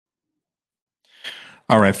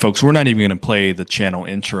All right, folks, we're not even going to play the channel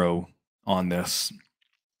intro on this.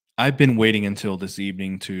 I've been waiting until this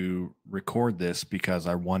evening to record this because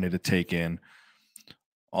I wanted to take in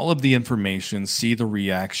all of the information, see the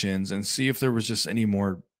reactions, and see if there was just any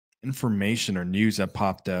more information or news that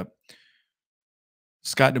popped up.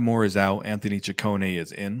 Scott D'Amore is out. Anthony Ciccone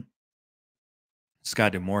is in.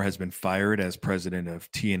 Scott D'Amore has been fired as president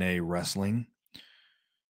of TNA Wrestling.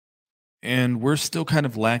 And we're still kind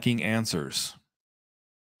of lacking answers.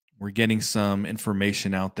 We're getting some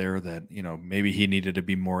information out there that, maybe he needed to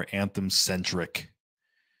be more anthem centric.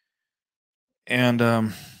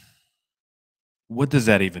 And what does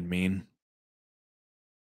that even mean?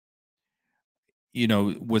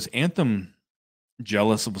 Was Anthem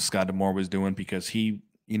jealous of what Scott D'Amore was doing because he,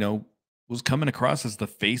 was coming across as the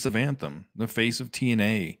face of Anthem, the face of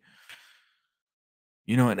TNA?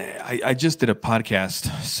 And I just did a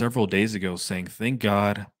podcast several days ago saying, thank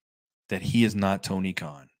God that he is not Tony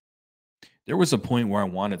Khan. There was a point where I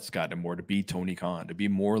wanted Scott D'Amore to be Tony Khan, to be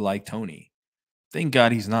more like Tony. Thank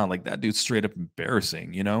God he's not. Like, that dude's straight up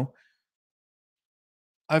embarrassing,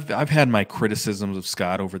 I've had my criticisms of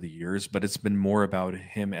Scott over the years, but it's been more about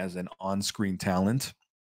him as an on-screen talent,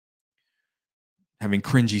 having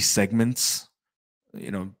cringy segments,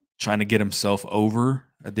 trying to get himself over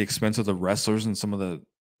at the expense of the wrestlers and some of the,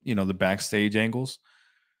 the backstage angles.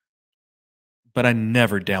 But I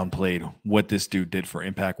never downplayed what this dude did for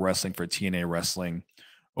Impact Wrestling, for TNA Wrestling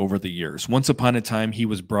over the years. Once upon a time, he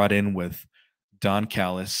was brought in with Don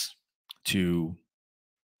Callis to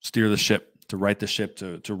steer the ship, to right the ship,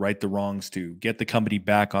 to right the wrongs, to get the company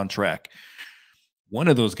back on track. One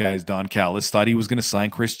of those guys, Don Callis, thought he was going to sign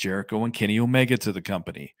Chris Jericho and Kenny Omega to the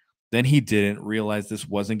company. Then he didn't realize this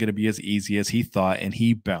wasn't going to be as easy as he thought, and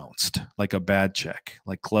he bounced like a bad check.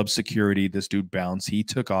 Like club security, this dude bounced. He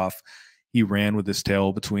took off. He ran with his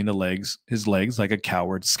tail between his legs like a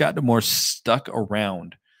coward. Scott D'Amore stuck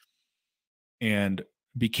around and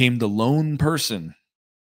became the lone person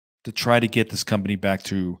to try to get this company back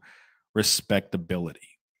to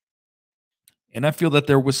respectability. And I feel that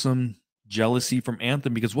there was some jealousy from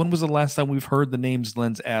Anthem, because when was the last time we've heard the names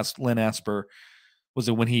Len Asper? Was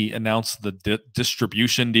it when he announced the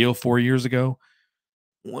distribution deal 4 years ago?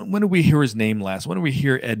 When did we hear his name last? When did we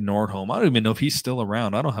hear Ed Nordholm? I don't even know if he's still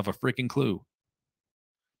around. I don't have a freaking clue.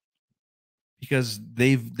 Because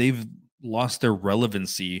they've lost their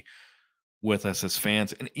relevancy with us as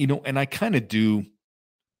fans. And and I kind of do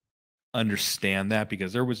understand that,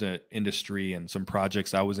 because there was an industry and some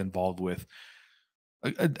projects I was involved with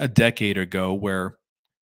a decade ago where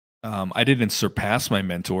I didn't surpass my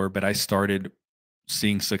mentor, but I started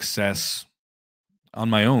seeing success on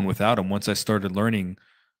my own without him once I started learning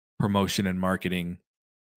promotion and marketing.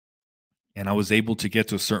 And I was able to get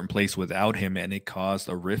to a certain place without him, and it caused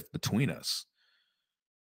a rift between us.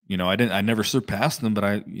 I never surpassed them, but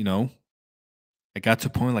I got to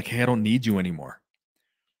a point like, hey, I don't need you anymore.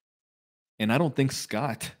 And I don't think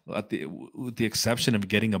Scott, with the exception of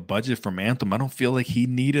getting a budget from Anthem, I don't feel like he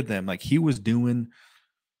needed them. Like, he was doing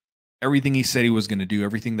everything he said he was going to do,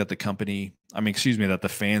 everything that that the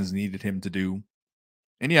fans needed him to do.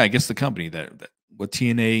 And yeah, I guess the company that what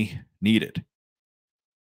TNA needed.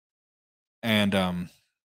 And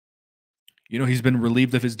he's been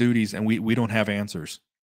relieved of his duties, and we don't have answers.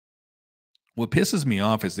 What pisses me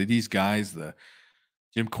off is that these guys, the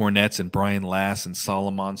Jim Cornettes and Brian Lass and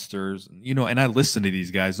Solid Monsters, and I listen to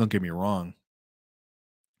these guys, don't get me wrong.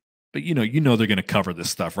 But they're going to cover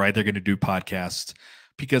this stuff, right? They're going to do podcasts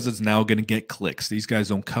because it's now going to get clicks. These guys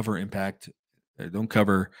don't cover Impact, don't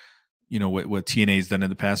cover what TNA's done in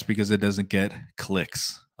the past, because it doesn't get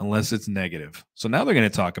clicks unless it's negative. So now they're going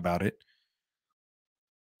to talk about it.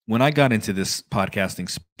 When I got into this podcasting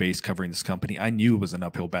space covering this company, I knew it was an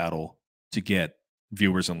uphill battle to get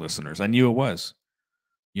viewers and listeners. I knew it was,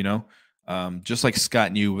 just like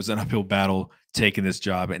Scott knew it was an uphill battle taking this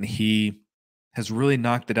job, and he has really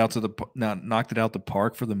knocked it out the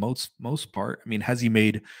park for the most part. I mean, has he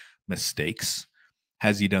made mistakes?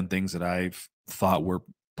 Has he done things that I've thought were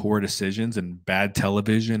poor decisions and bad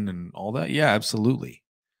television and all that? Yeah, absolutely.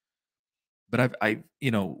 But I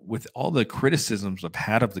with all the criticisms I've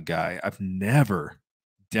had of the guy, I've never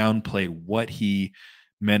downplayed what he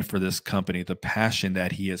meant for this company, the passion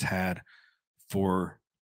that he has had for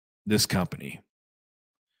this company.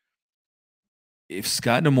 If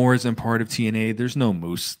Scott D'Amore isn't part of TNA, there's no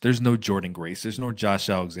Moose, there's no Jordan Grace, there's no Josh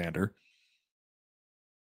Alexander.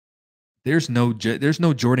 There's no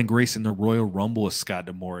Jordan Grace in the Royal Rumble if Scott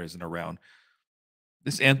D'Amore isn't around.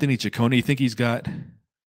 This Anthony Ciccone, you think he's got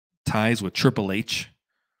ties with Triple H,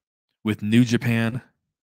 with New Japan,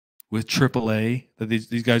 with AAA? That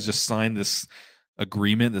these guys just signed this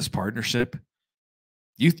agreement, this partnership.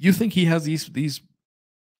 You think he has these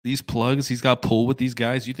plugs? He's got pull with these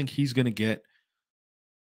guys. You think he's going to get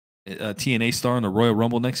a TNA star in the Royal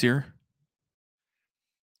Rumble next year?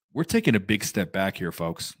 We're taking a big step back here,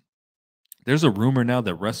 folks. There's a rumor now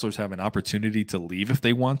that wrestlers have an opportunity to leave if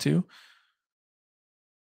they want to.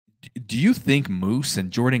 Do you think Moose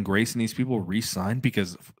and Jordan Grace and these people re-signed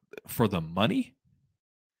because for the money?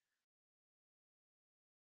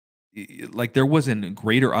 Like there wasn't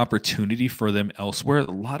greater opportunity for them elsewhere. A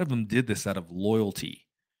lot of them did this out of loyalty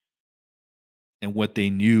and what they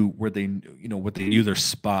knew, where they, what they knew their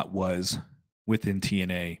spot was within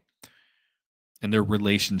TNA and their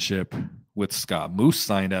relationship with Scott. Moose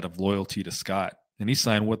signed out of loyalty to Scott, and he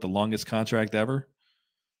signed what, the longest contract ever?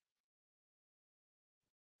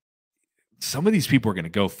 Some of these people are going to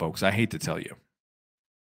go, folks. I hate to tell you.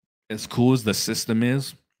 As cool as the system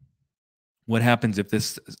is, what happens if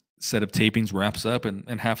this set of tapings wraps up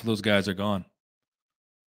and half of those guys are gone?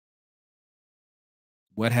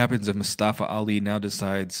 What happens if Mustafa Ali now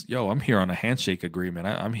decides, yo, I'm here on a handshake agreement.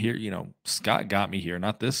 I'm here, Scott got me here,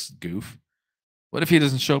 not this goof. What if he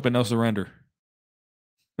doesn't show up and no surrender?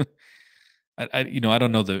 I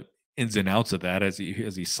don't know the ins and outs of that as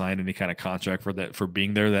he signed any kind of contract for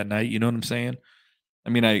being there that night. You know what I'm saying? I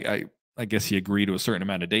mean, I guess he agreed to a certain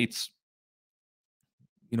amount of dates.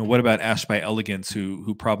 What about Ash by Elegance,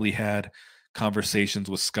 who probably had conversations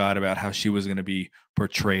with Scott about how she was going to be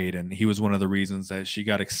portrayed, and he was one of the reasons that she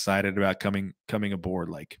got excited about coming aboard.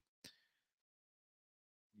 Like,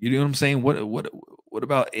 you know what I'm saying? What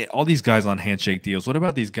about all these guys on handshake deals? What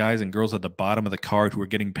about these guys and girls at the bottom of the card who are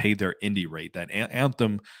getting paid their indie rate? That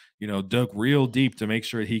Anthem, dug real deep to make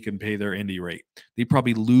sure he can pay their indie rate. They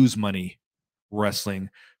probably lose money wrestling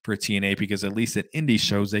for TNA because at least at indie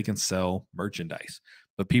shows they can sell merchandise.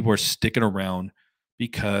 But people are sticking around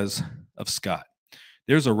because of Scott.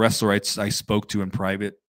 There's a wrestler I spoke to in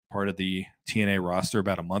private, part of the TNA roster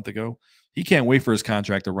about a month ago. He can't wait for his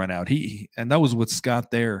contract to run out. And that was with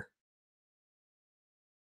Scott there.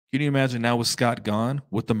 Can you imagine now with Scott gone,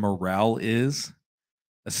 what the morale is,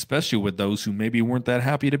 especially with those who maybe weren't that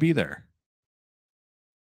happy to be there?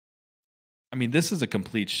 I mean, this is a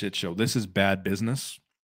complete shit show. This is bad business.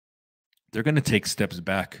 They're going to take steps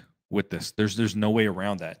back with this. There's no way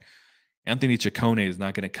around that. Anthony Ciccone is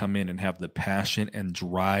not going to come in and have the passion and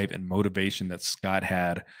drive and motivation that Scott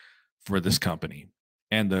had for this company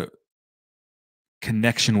and the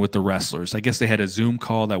connection with the wrestlers. I guess they had a Zoom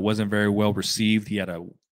call that wasn't very well received. He had a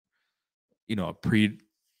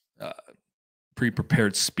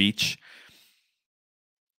pre-prepared speech.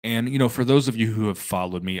 And, for those of you who have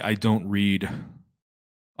followed me, I don't read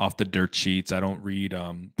off the dirt sheets. I don't read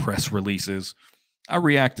press releases. I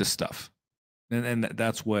react to stuff. And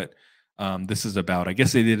that's what this is about. I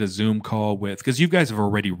guess they did a Zoom call because you guys have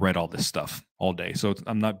already read all this stuff all day. So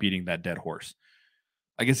I'm not beating that dead horse.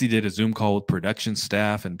 I guess he did a Zoom call with production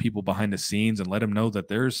staff and people behind the scenes and let them know that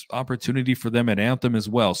there's opportunity for them at Anthem as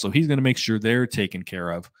well. So he's going to make sure they're taken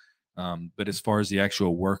care of. But as far as the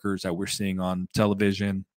actual workers that we're seeing on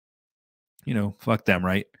television, fuck them,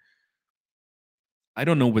 right? I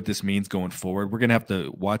don't know what this means going forward. We're going to have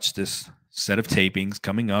to watch this set of tapings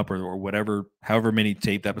coming up or whatever, however many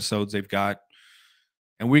taped episodes they've got.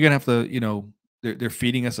 And we're going to have to, they're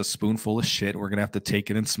feeding us a spoonful of shit. We're going to have to take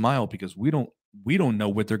it and smile because we don't know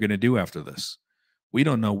what they're going to do after this. We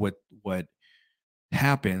don't know what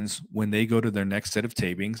happens when they go to their next set of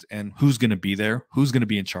tapings and who's going to be there, who's going to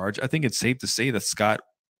be in charge. I think it's safe to say that Scott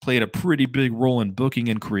played a pretty big role in booking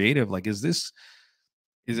and creative. Like, is this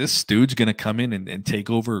stooge going to come in and take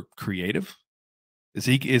over creative? Is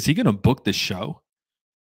he going to book the show?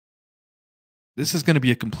 This is going to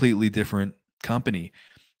be a completely different company.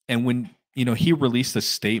 And when, he released a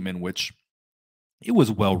statement, which it was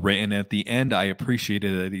well written at the end, I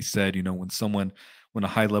appreciated that he said, when a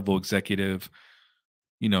high level executive,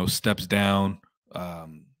 steps down,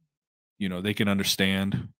 they can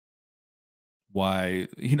understand why,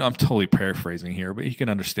 I'm totally paraphrasing here, but he can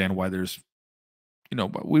understand why there's,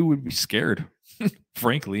 we would be scared,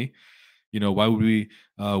 frankly. Why would we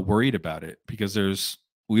worried about it? Because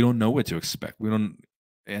we don't know what to expect.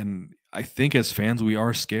 And I think as fans, we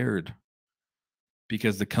are scared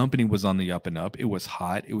because the company was on the up and up. It was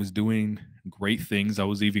hot. It was doing great things. I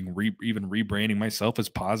was even rebranding myself as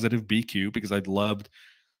Positive BQ because I'd loved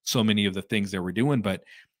so many of the things they were doing. But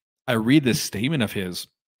I read this statement of his,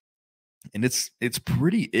 and it's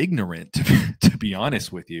pretty ignorant to be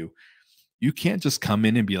honest with you. You can't just come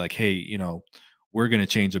in and be like, hey, we're going to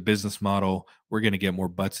change a business model. We're going to get more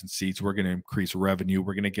butts and seats. We're going to increase revenue.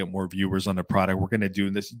 We're going to get more viewers on the product. We're going to do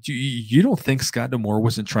this. You don't think Scott Demore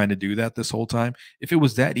wasn't trying to do that this whole time? If it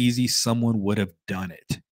was that easy, someone would have done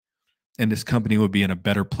it. And this company would be in a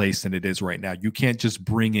better place than it is right now. You can't just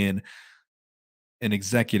bring in an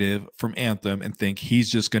executive from Anthem and think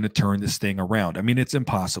he's just going to turn this thing around. I mean, it's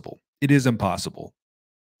impossible. It is impossible.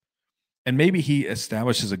 And maybe he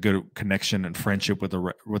establishes a good connection and friendship with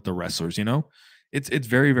the wrestlers. It's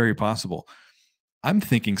very, very possible. I'm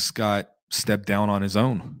thinking Scott stepped down on his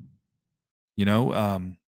own. You know,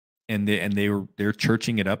 and they're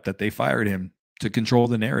churching it up that they fired him to control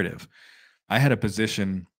the narrative. I had a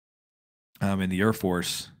position in the Air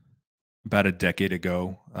Force about a decade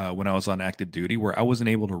ago when I was on active duty where I wasn't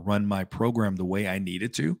able to run my program the way I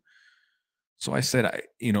needed to. So I said,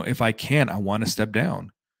 if I can, I want to step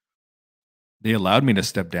down. They allowed me to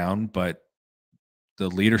step down, but the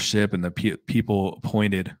leadership and the people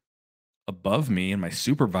appointed above me and my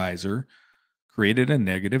supervisor created a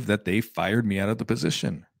negative that they fired me out of the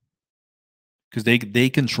position because they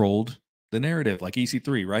controlled the narrative like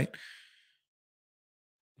EC3, right?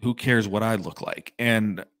 Who cares what I look like?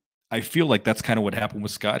 And I feel like that's kind of what happened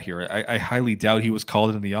with Scott here. I highly doubt he was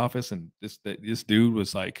called in the office and this dude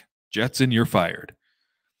was like, Jetson, you're fired.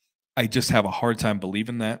 I just have a hard time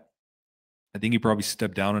believing that. I think he probably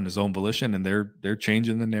stepped down on his own volition, and they're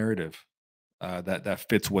changing the narrative that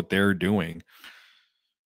fits what they're doing.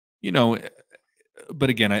 You know, but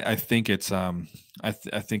again, I think it's I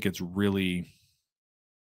think it's really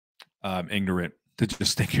ignorant to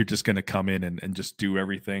just think you're just going to come in and just do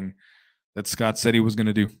everything that Scott said he was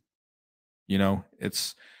going to do.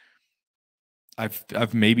 It's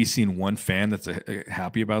I've maybe seen one fan that's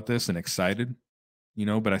happy about this and excited,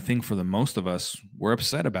 but I think for the most of us, we're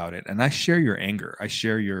upset about it. And I share your anger. I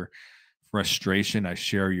share your frustration. I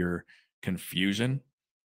share your confusion.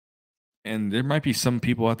 And there might be some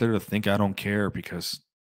people out there that think I don't care because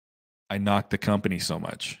I knocked the company so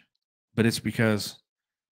much. But it's because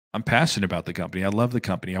I'm passionate about the company. I love the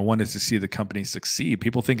company. I wanted to see the company succeed.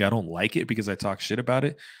 People think I don't like it because I talk shit about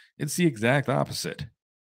it. It's the exact opposite.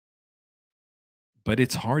 But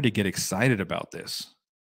it's hard to get excited about this.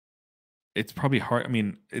 It's probably hard. I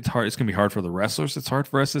mean, it's hard. It's going to be hard for the wrestlers. It's hard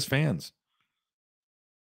for us as fans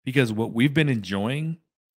because what we've been enjoying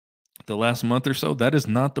the last month or so, that is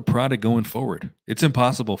not the product going forward. It's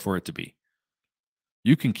impossible for it to be.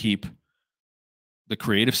 You can keep the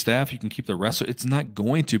creative staff, you can keep the wrestler. It's not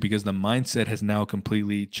going to because the mindset has now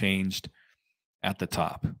completely changed at the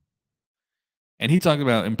top. And he talked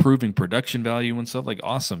about improving production value and stuff, like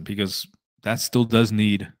awesome, because that still does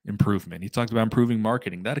need improvement. He talked about improving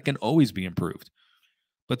marketing. That can always be improved.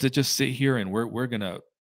 But to just sit here and we're gonna,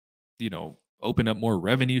 open up more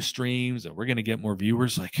revenue streams and we're gonna get more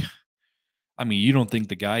viewers, like, I mean, you don't think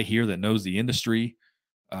the guy here that knows the industry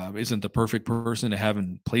isn't the perfect person to have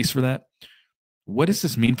in place for that? What does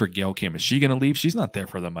this mean for Gail Kim? Is she gonna leave? She's not there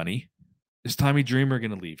for the money. Is Tommy Dreamer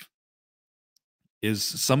gonna leave? Is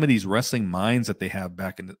some of these wrestling minds that they have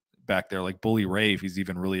back there, like Bully Ray, if he's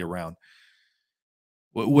even really around?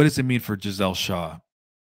 What does it mean for Giselle Shaw?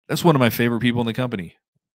 That's one of my favorite people in the company.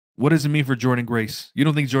 What does it mean for Jordan Grace? You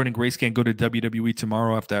don't think Jordan Grace can't go to WWE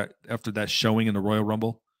tomorrow after that showing in the Royal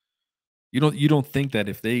Rumble? You don't think that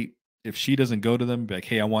if she doesn't go to them, like,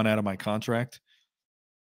 hey, I want out of my contract,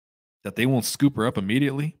 that they won't scoop her up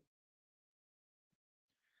immediately?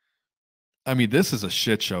 I mean, this is a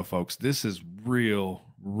shit show, folks. This is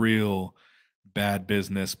real bad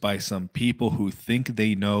business by some people who think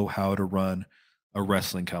they know how to run a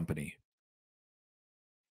wrestling company.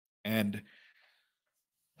 And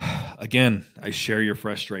again, I share your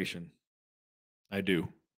frustration. I do.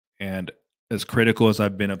 And as critical as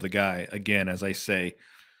I've been of the guy, again, as I say,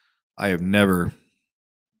 I have never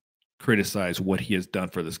criticized what he has done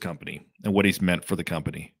for this company and what he's meant for the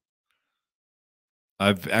company.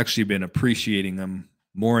 I've actually been appreciating him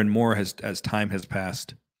more and more as time has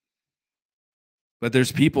passed. But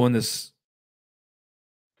there's people in this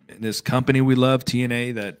company we love,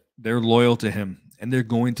 TNA, that they're loyal to him and they're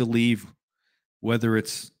going to leave, whether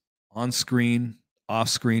it's on screen, off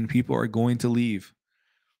screen. People are going to leave.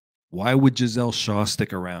 Why would Giselle Shaw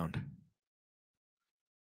stick around?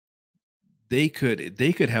 They could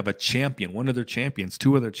have a champion, one of their champions,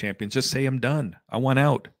 two other champions, just say, I'm done. I want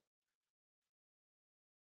out.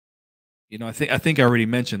 I think I already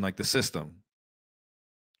mentioned, like, the system.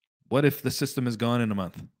 What if the system is gone in a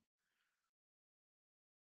month?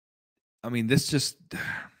 I mean, this just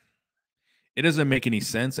it doesn't make any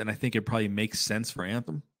sense, and I think it probably makes sense for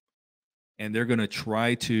Anthem. And they're going to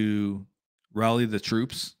try to rally the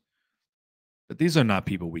troops. But these are not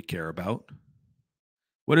people we care about.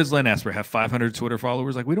 What does Len Asper have? 500 Twitter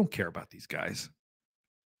followers? Like, we don't care about these guys.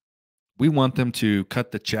 We want them to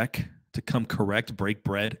cut the check, to come correct, break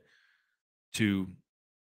bread, to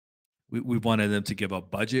we wanted them to give a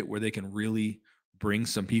budget where they can really bring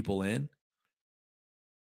some people in.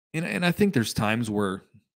 And I think there's times where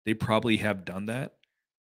they probably have done that,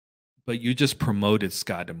 but you just promoted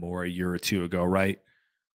Scott Demore a year or two ago, right?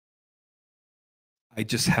 I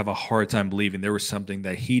just have a hard time believing there was something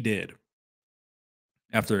that he did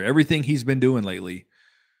after everything he's been doing lately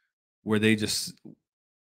where they just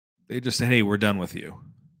said, "Hey, we're done with you."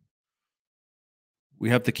 We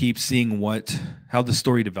have to keep seeing how the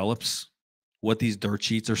story develops, what these dirt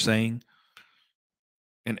sheets are saying,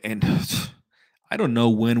 and I don't know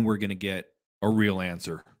when we're going to get a real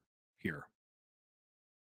answer here.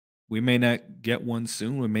 We may not get one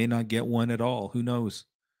soon. We may not get one at all. Who knows?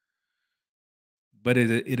 But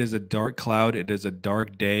it is a dark cloud. It is a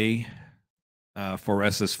dark day for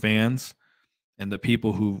us as fans and the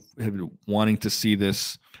people who have been wanting to see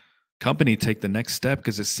this company take the next step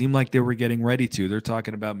because it seemed like they were getting ready to. They're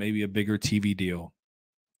talking about maybe a bigger TV deal.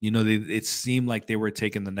 It seemed like they were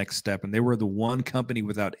taking the next step, and they were the one company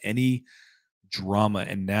without any drama.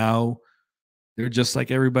 And now they're just like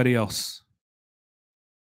everybody else.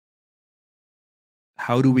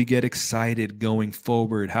 How do we get excited going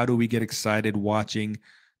forward? How do we get excited watching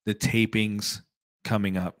the tapings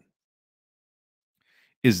coming up?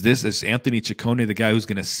 Is Anthony Ciccone the guy who's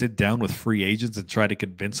going to sit down with free agents and try to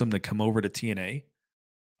convince them to come over to TNA?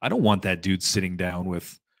 I don't want that dude sitting down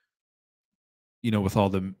with all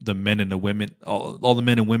the men and the women, all the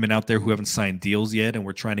men and women out there who haven't signed deals yet, and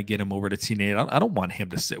we're trying to get him over to TNA. I don't want him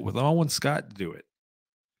to sit with them. I want Scott to do it.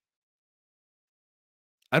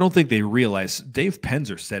 I don't think they realize Dave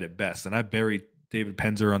Penzer said it best, and I buried David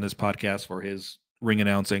Penzer on this podcast for his ring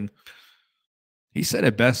announcing. He said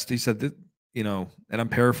it best. He said that, and I'm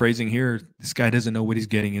paraphrasing here, this guy doesn't know what he's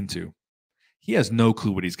getting into. He has no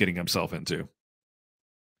clue what he's getting himself into.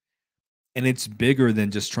 And it's bigger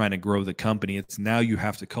than just trying to grow the company. It's now you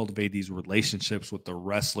have to cultivate these relationships with the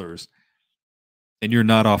wrestlers. And you're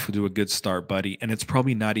not off to a good start, buddy. And it's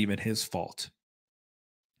probably not even his fault.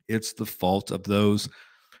 It's the fault of those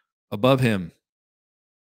above him.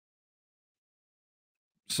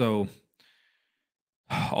 So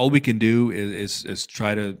all we can do is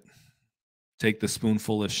try to take the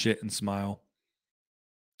spoonful of shit and smile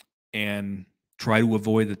and try to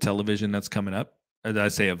avoid the television that's coming up. Or did I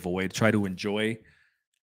say avoid? Try to enjoy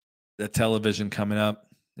the television coming up.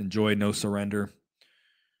 Enjoy No Surrender.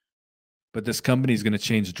 But this company is going to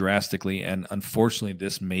change drastically. And unfortunately,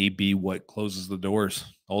 this may be what closes the doors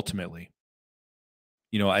ultimately.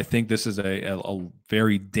 I think this is a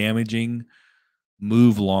very damaging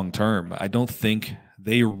move long term. I don't think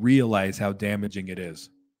they realize how damaging it is.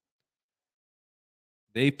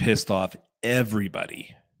 They pissed off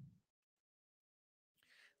everybody.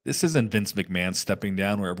 This isn't Vince McMahon stepping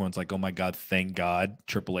down where everyone's like, oh my God, thank God,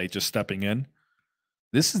 Triple H is stepping in.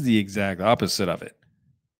 This is the exact opposite of it.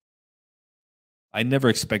 I never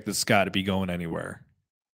expected Scott to be going anywhere.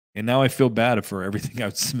 And now I feel bad for everything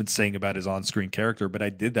I've been saying about his on-screen character, but I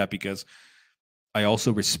did that because I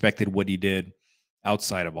also respected what he did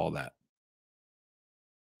outside of all that.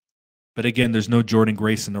 But again, there's no Jordan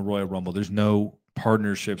Grace in the Royal Rumble. There's no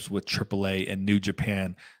partnerships with AAA and New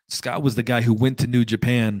Japan. Scott was the guy who went to New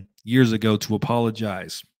Japan years ago to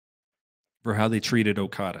apologize for how they treated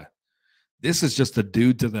Okada. This is just a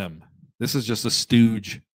dude to them. This is just a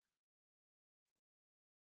stooge.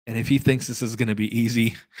 And if he thinks this is going to be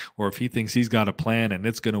easy, or if he thinks he's got a plan and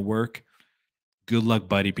it's going to work, good luck,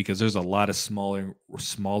 buddy, because there's a lot of smaller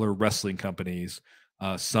wrestling companies,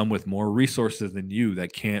 some with more resources than you,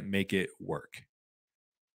 that can't make it work.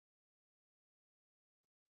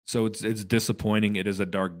 So it's disappointing. It is a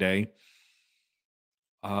dark day.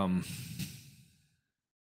 Again,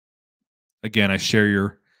 I share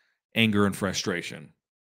your anger and frustration.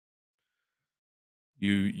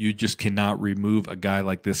 You just cannot remove a guy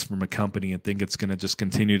like this from a company and think it's going to just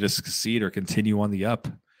continue to succeed or continue on the up,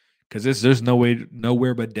 because there's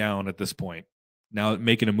nowhere but down at this point. Now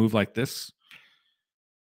making a move like this,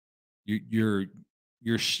 you're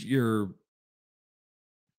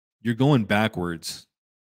going backwards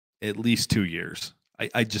at least 2 years.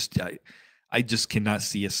 I just cannot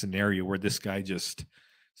see a scenario where this guy just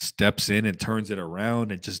steps in and turns it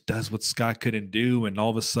around and just does what Scott couldn't do, and all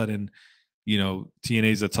of a sudden,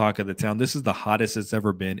 TNA is the talk of the town. This is the hottest it's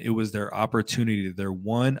ever been. It was their opportunity, their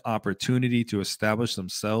one opportunity to establish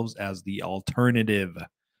themselves as the alternative.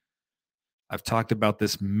 I've talked about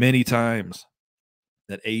this many times,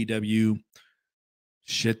 that AEW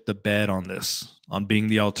shit the bed on this, on being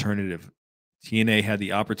the alternative. TNA had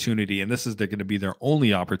the opportunity, and this is going to be their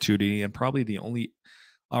only opportunity, and probably the only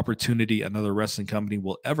opportunity another wrestling company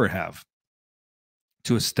will ever have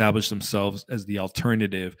to establish themselves as the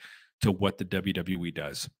alternative to what the WWE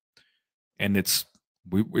does. And it's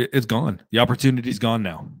gone. The opportunity's gone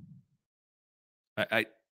now. I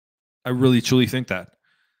I really truly think that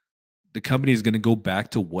the company is going to go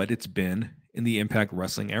back to what it's been in the Impact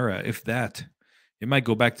Wrestling era. If that, it might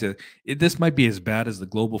go back to it. This might be as bad as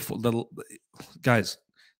the guys.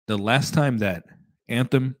 The last time that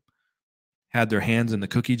Anthem had their hands in the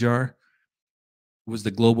cookie jar was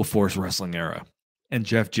the Global Force Wrestling era and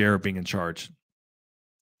Jeff Jarrett being in charge.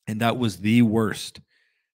 And that was the worst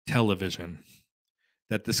television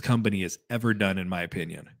that this company has ever done, in my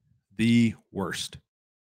opinion. The worst.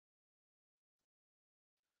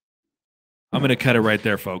 I'm going to cut it right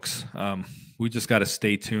there, folks. We just got to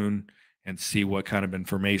stay tuned and see what kind of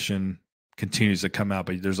information continues to come out.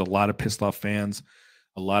 But there's a lot of pissed off fans,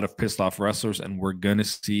 a lot of pissed off wrestlers, and we're going to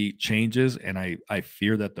see changes. And I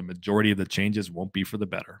fear that the majority of the changes won't be for the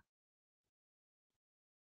better.